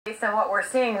Based on what we're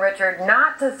seeing, Richard,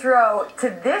 not to throw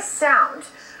to this sound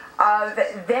of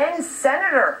then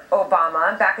Senator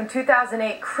Obama back in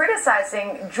 2008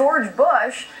 criticizing George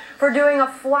Bush for doing a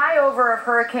flyover of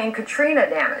Hurricane Katrina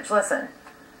damage. Listen.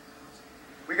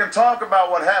 We can talk about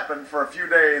what happened for a few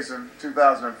days in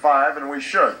 2005, and we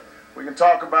should. We can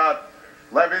talk about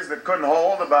levees that couldn't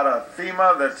hold, about a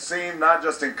FEMA that seemed not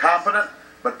just incompetent,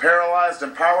 but paralyzed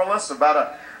and powerless,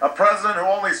 about a president who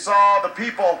only saw the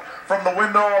people from the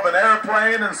window of an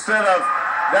airplane instead of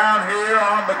down here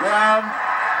on the ground.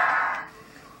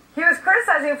 He was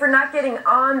criticizing for not getting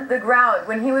on the ground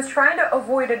when he was trying to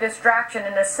avoid a distraction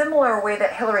in a similar way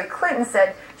that Hillary Clinton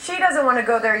said she doesn't want to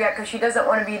go there yet because she doesn't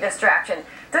want to be a distraction.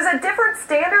 Does a different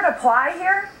standard apply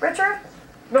here, Richard?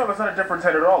 No, that's not a different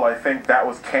standard at all. I think that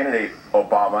was candidate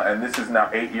Obama, and this is now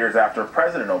 8 years after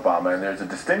President Obama, and there's a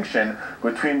distinction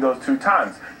between those two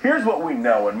times. Here's what we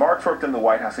know, and Mark's worked in the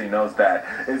White House, and he knows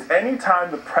that, is any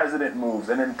time the president moves,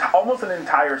 almost an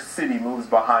entire city moves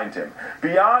behind him.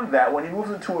 Beyond that, when he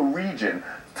moves into a region,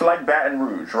 to like Baton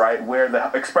Rouge, right, where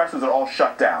the expresses are all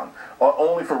shut down,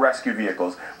 only for rescue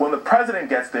vehicles. When the president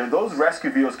gets there, those rescue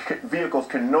vehicles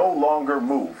can no longer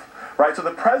move. Right, so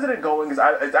the president going is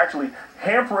actually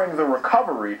hampering the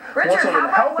recovery more so than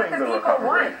helping the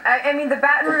recovery. I mean, the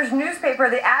Baton Rouge newspaper,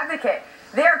 The Advocate,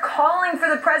 they're calling for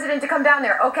the president to come down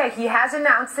there. Okay, he has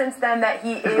announced since then that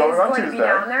he is going to be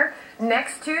down there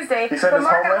next Tuesday. He sent his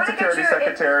Homeland Security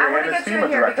Secretary and his FEMA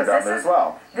director down there as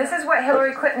well. This is what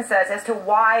Hillary Clinton says as to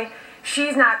why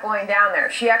she's not going down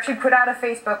there. She actually put out a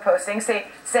Facebook posting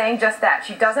saying just that.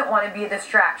 She doesn't want to be a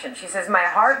distraction. She says, my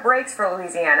heart breaks for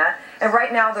Louisiana, and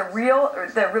right now the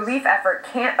relief effort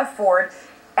can't afford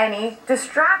any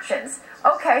distractions.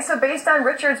 Okay, so based on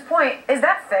Richard's point, is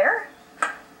that fair?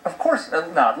 Of course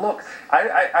not. Look,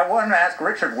 I wanted to ask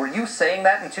Richard, were you saying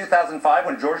that in 2005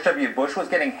 when George W. Bush was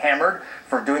getting hammered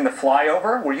for doing the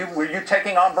flyover? Were you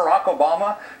taking on Barack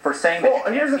Obama for saying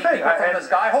that you can't see people from the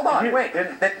sky? Hold on, wait.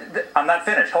 I'm not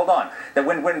finished. Hold on. That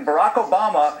when Barack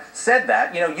Obama said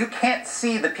that, you can't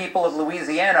see the people of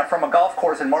Louisiana from a golf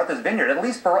course in Martha's Vineyard. At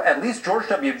least George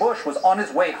W. Bush was on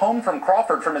his way home from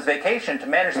Crawford from his vacation to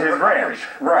manage the recovery.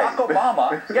 Barack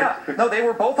Obama, no, they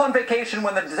were both on vacation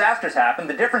when the disasters happened.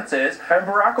 The difference is, and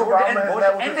Barack Obama has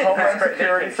met with his Homeland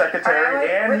Security Secretary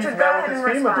and he's met with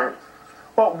his FEMA group.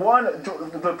 But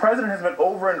the president has been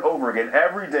over and over again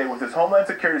every day with his Homeland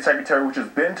Security Secretary, which has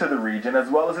been to the region, as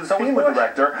well as his FEMA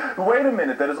director. Wait a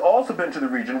minute, that has also been to the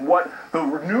region. What the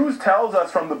news tells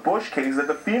us from the Bush case is that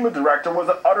the FEMA director was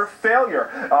an utter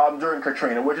failure during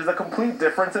Katrina, which is a complete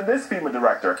difference in this FEMA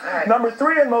director. Right. Number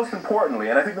three, and most importantly,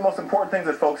 and I think the most important things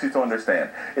that folks need to understand,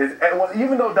 is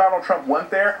even though Donald Trump went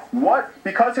there,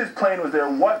 because his plane was there,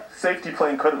 what safety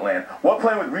plane couldn't land? What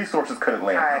plane with resources couldn't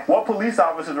land? Right. What police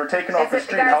officers were taken off the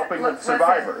street helping the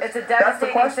survivors? It's a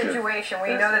devastating situation. We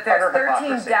know that there's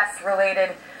 13 deaths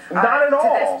related not at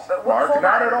all, to this. Mark,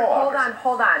 not at all.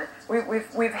 Hold on.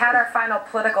 We've had our final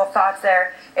political thoughts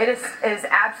there. It is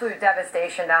absolute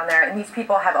devastation down there, and these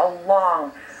people have a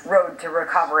long road to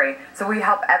recovery. So we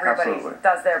hope everybody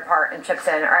does their part and chips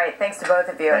in. All right, thanks to both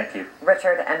of you. Thank you.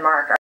 Richard and Mark.